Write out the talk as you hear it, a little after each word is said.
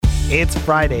It's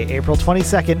Friday, April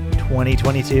 22nd,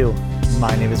 2022.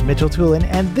 My name is Mitchell Tulin,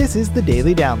 and this is the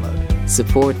Daily Download.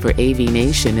 Support for AV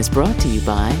Nation is brought to you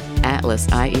by Atlas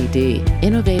IED,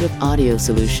 innovative audio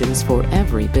solutions for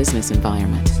every business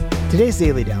environment. Today's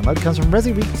Daily Download comes from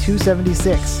Resi Week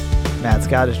 276. Matt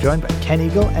Scott is joined by Ken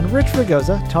Eagle and Rich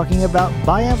Fregosa talking about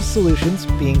BiAmp solutions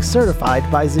being certified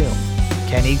by Zoom.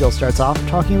 Ken Eagle starts off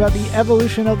talking about the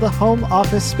evolution of the home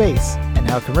office space and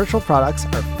how commercial products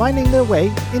are finding their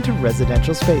way into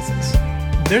residential spaces.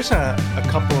 There's a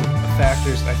couple of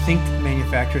factors I think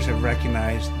manufacturers have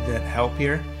recognized that help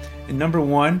here. And number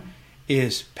one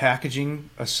is packaging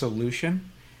a solution,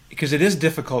 because it is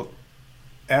difficult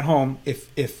at home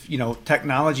if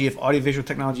technology, if audiovisual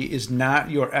technology is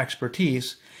not your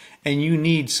expertise and you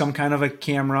need some kind of a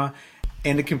camera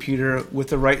and a computer with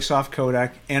the right soft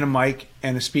codec and a mic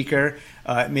and a speaker,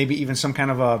 maybe even some kind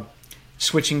of a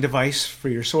switching device for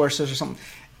your sources or something.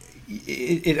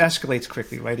 It escalates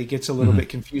quickly, right? It gets a little bit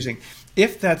confusing.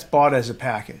 If that's bought as a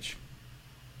package,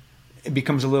 it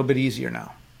becomes a little bit easier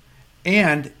now.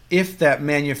 And if that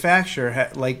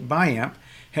manufacturer, like BiAmp,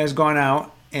 has gone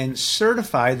out and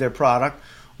certified their product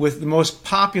with the most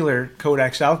popular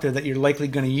codecs out there that you're likely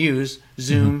going to use,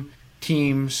 Zoom,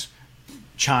 Teams,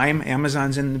 Chime,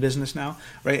 Amazon's in the business now,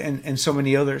 right? And so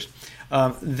many others.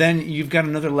 Then you've got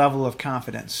another level of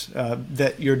confidence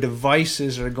that your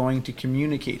devices are going to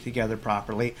communicate together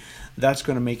properly. That's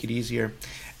going to make it easier.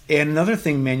 And another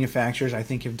thing manufacturers, I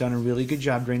think, have done a really good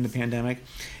job during the pandemic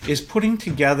is putting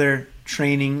together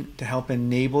training to help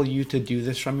enable you to do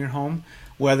this from your home,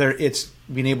 whether it's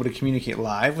being able to communicate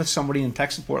live with somebody in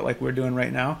tech support like we're doing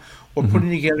right now, or putting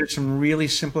together some really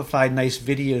simplified, nice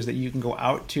videos that you can go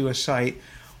out to a site,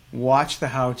 watch the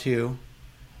how-to,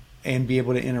 and be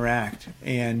able to interact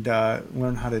and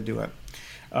learn how to do it.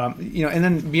 And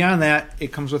then beyond that,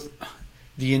 it comes with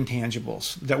the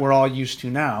intangibles that we're all used to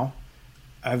now.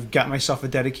 I've got myself a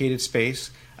dedicated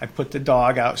space. I put the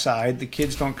dog outside. The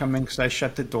kids don't come in because I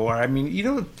shut the door. I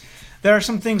mean, there are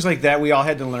some things like that we all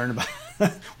had to learn about.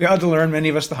 We all had to learn, many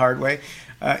of us, the hard way,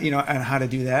 on how to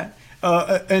do that.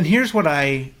 And here's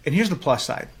the plus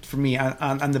side for me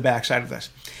on the backside of this.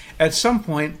 At some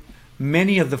point,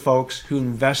 many of the folks who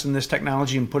invest in this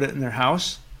technology and put it in their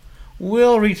house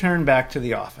will return back to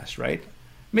the office, right?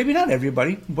 Maybe not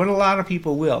everybody, but a lot of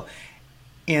people will.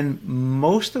 And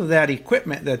most of that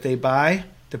equipment that they buy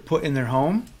to put in their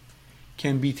home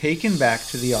can be taken back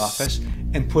to the office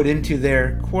and put into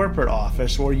their corporate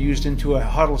office or used into a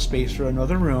huddle space or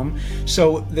another room.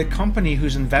 So the company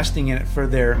who's investing in it for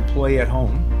their employee at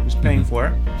home, who's paying for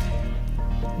it,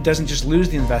 doesn't just lose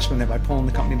the investment by pulling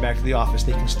the company back to the office.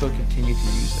 They can still continue to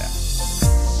use that.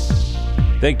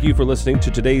 Thank you for listening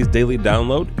to today's Daily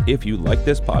Download. If you like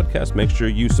this podcast, make sure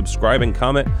you subscribe and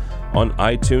comment on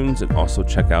iTunes, and also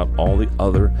check out all the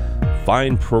other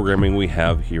fine programming we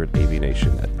have here at AV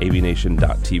Nation at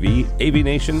avnation.tv,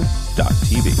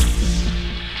 avnation.tv.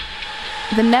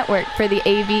 The network for the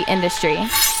AV industry.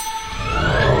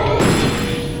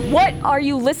 What are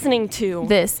you listening to?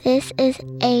 This is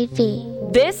AV.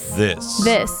 This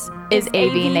is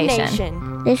AV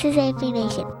Nation. This is AV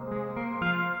Nation.